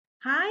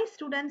Hi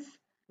students,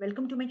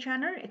 welcome to my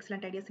channel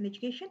Excellent Ideas in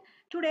Education.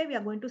 Today we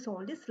are going to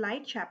solve this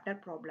slide chapter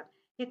problem.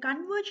 A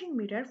converging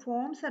mirror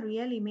forms a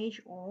real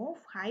image of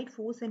height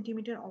 4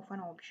 cm of an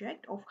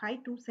object of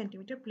height 2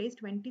 cm placed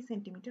 20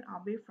 cm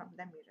away from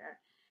the mirror.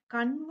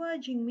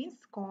 Converging means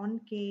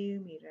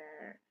concave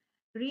mirror.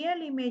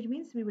 Real image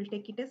means we will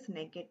take it as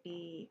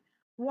negative.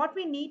 What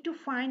we need to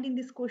find in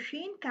this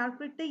question,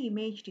 calculate the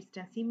image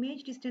distance.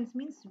 Image distance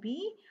means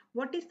V.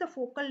 What is the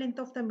focal length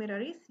of the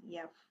mirror is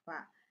F.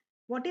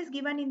 What is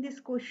given in this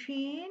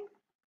question?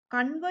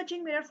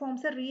 Converging mirror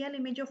forms a real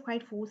image of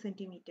height 4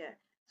 centimeter.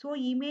 So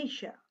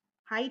image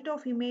height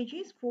of image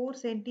is 4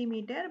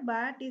 centimeter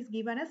but is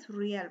given as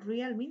real.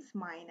 Real means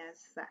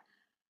minus.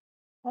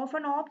 Of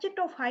an object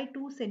of height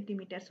 2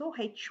 centimeter. So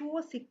HO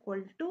is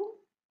equal to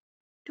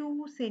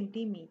 2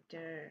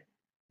 centimeter.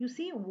 You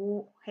see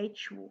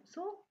HO.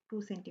 So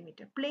 2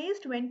 centimeter.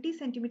 Placed 20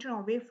 centimeter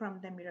away from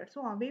the mirror.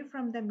 So away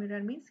from the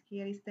mirror means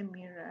here is the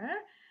mirror.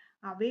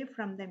 Away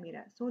from the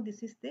mirror. So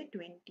this is the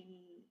 20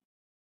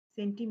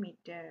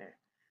 centimeter.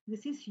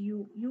 This is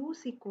U. U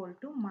is equal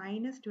to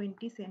minus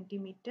 20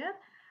 centimeter.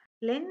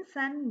 Lens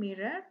and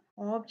mirror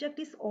object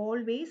is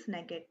always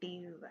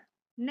negative.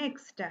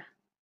 Next,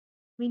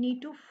 we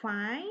need to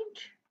find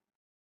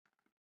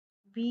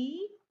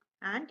V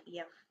and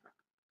F.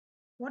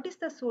 What is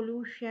the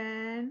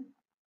solution?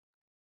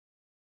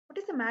 What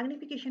is the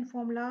magnification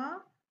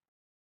formula?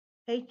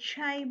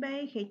 Hi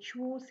by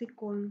HO is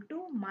equal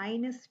to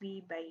minus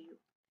V by U.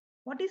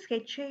 What is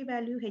HI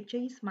value?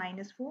 HI is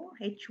minus 4.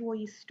 HO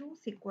is 2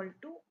 is equal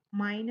to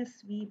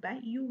minus V by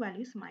U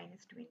value is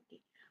minus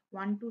 20.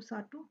 1 2s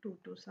are 2, 2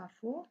 2s are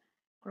 4.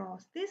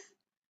 Cross this.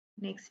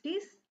 Next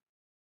is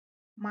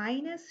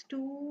minus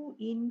 2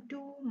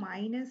 into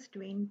minus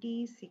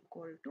 20 is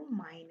equal to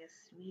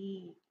minus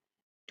V.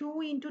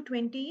 2 into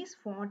 20 is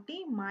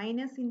 40,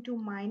 minus into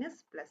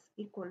minus plus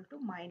equal to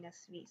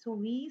minus V. So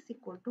V is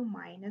equal to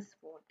minus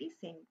 40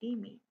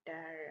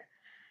 centimeter.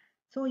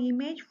 So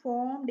image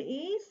formed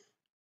is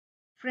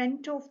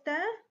front of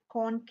the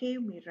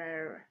concave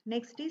mirror.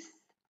 Next is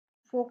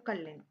focal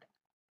length.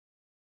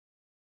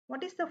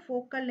 What is the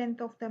focal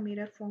length of the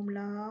mirror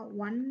formula?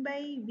 1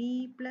 by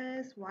V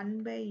plus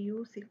 1 by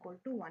U is equal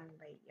to 1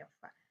 by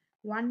F.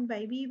 1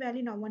 by V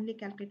value now only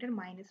calculated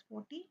minus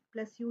 40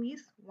 plus U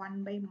is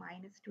 1 by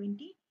minus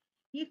 20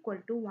 equal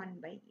to 1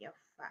 by F.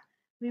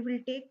 We will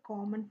take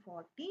common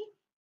 40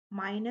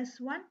 minus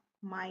 1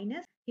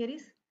 minus here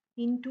is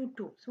into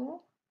 2.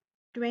 So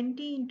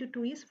 20 into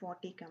 2 is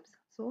 40 comes.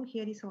 So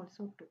here is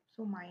also 2.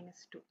 So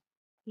minus 2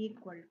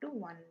 equal to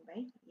 1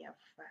 by F.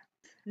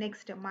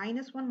 Next,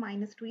 minus 1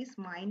 minus 2 is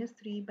minus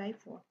 3 by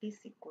 40 is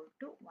equal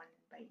to 1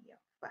 by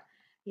F.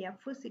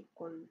 F is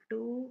equal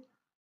to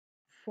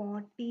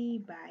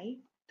 40 by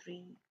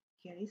 3.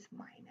 Here is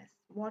minus.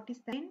 What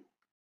is the 9?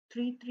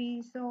 3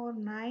 3s or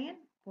 9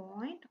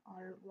 point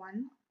or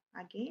 1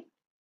 again.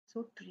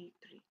 So 3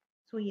 3.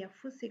 So F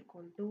is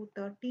equal to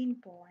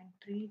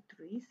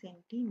 13.33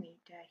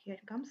 centimeter. Here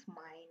comes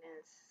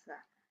minus.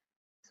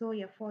 So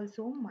F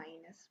also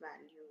minus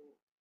value.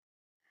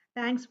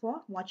 Thanks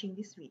for watching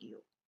this video.